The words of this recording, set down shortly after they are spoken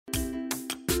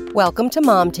Welcome to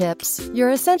Mom Tips, your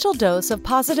essential dose of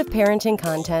positive parenting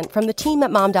content from the team at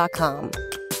mom.com.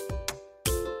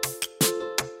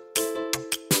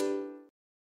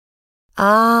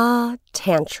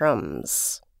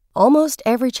 Tantrums. Almost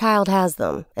every child has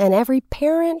them, and every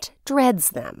parent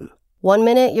dreads them. One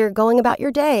minute you're going about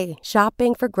your day,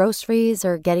 shopping for groceries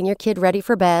or getting your kid ready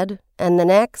for bed, and the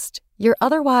next, your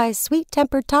otherwise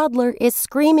sweet-tempered toddler is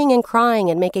screaming and crying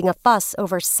and making a fuss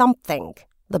over something.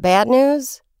 The bad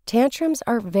news? Tantrums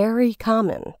are very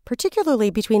common, particularly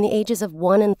between the ages of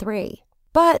 1 and 3.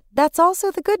 But that's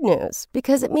also the good news,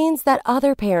 because it means that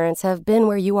other parents have been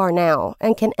where you are now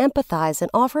and can empathize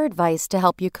and offer advice to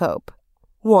help you cope.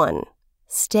 1.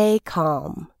 Stay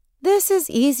calm. This is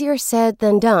easier said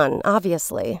than done,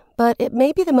 obviously, but it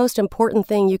may be the most important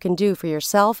thing you can do for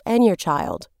yourself and your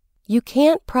child. You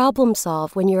can't problem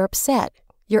solve when you're upset.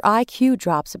 Your IQ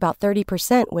drops about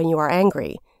 30% when you are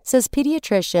angry, says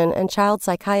pediatrician and child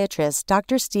psychiatrist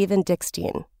Dr. Stephen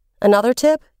Dickstein. Another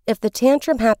tip? If the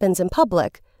tantrum happens in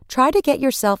public, try to get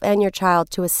yourself and your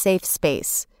child to a safe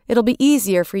space. It'll be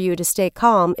easier for you to stay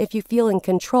calm if you feel in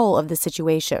control of the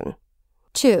situation.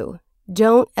 2.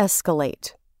 Don't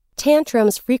escalate.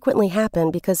 Tantrums frequently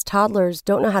happen because toddlers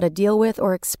don't know how to deal with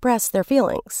or express their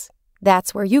feelings.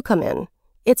 That's where you come in.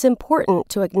 It's important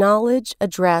to acknowledge,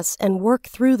 address, and work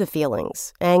through the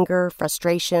feelings, anger,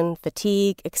 frustration,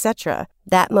 fatigue, etc.,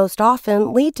 that most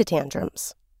often lead to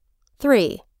tantrums.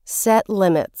 3. Set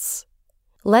limits.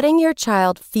 Letting your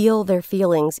child feel their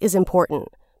feelings is important,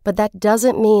 but that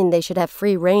doesn't mean they should have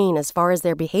free rein as far as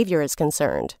their behavior is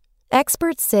concerned.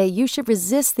 Experts say you should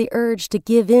resist the urge to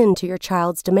give in to your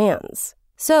child's demands.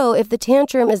 So, if the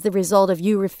tantrum is the result of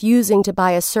you refusing to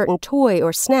buy a certain toy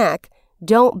or snack,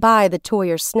 don't buy the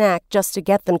toy or snack just to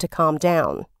get them to calm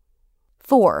down.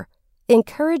 4.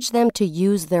 Encourage them to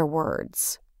use their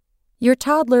words. Your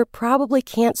toddler probably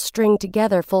can't string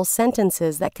together full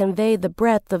sentences that convey the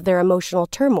breadth of their emotional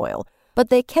turmoil, but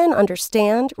they can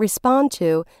understand, respond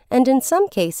to, and in some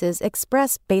cases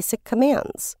express basic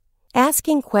commands.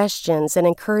 Asking questions and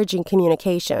encouraging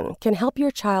communication can help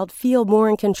your child feel more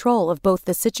in control of both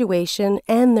the situation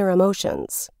and their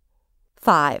emotions.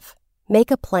 5.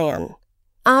 Make a plan.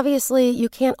 Obviously, you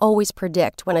can't always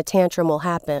predict when a tantrum will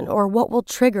happen or what will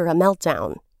trigger a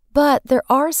meltdown. But there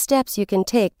are steps you can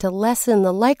take to lessen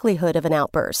the likelihood of an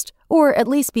outburst, or at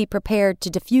least be prepared to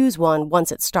diffuse one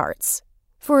once it starts.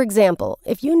 For example,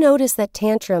 if you notice that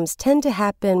tantrums tend to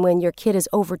happen when your kid is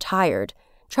overtired,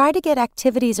 try to get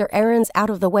activities or errands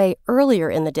out of the way earlier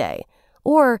in the day.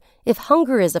 Or, if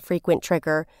hunger is a frequent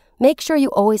trigger, make sure you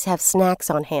always have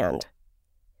snacks on hand.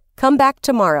 Come back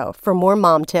tomorrow for more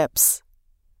mom tips.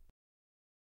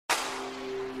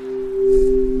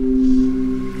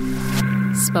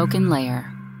 Spoken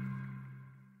Layer.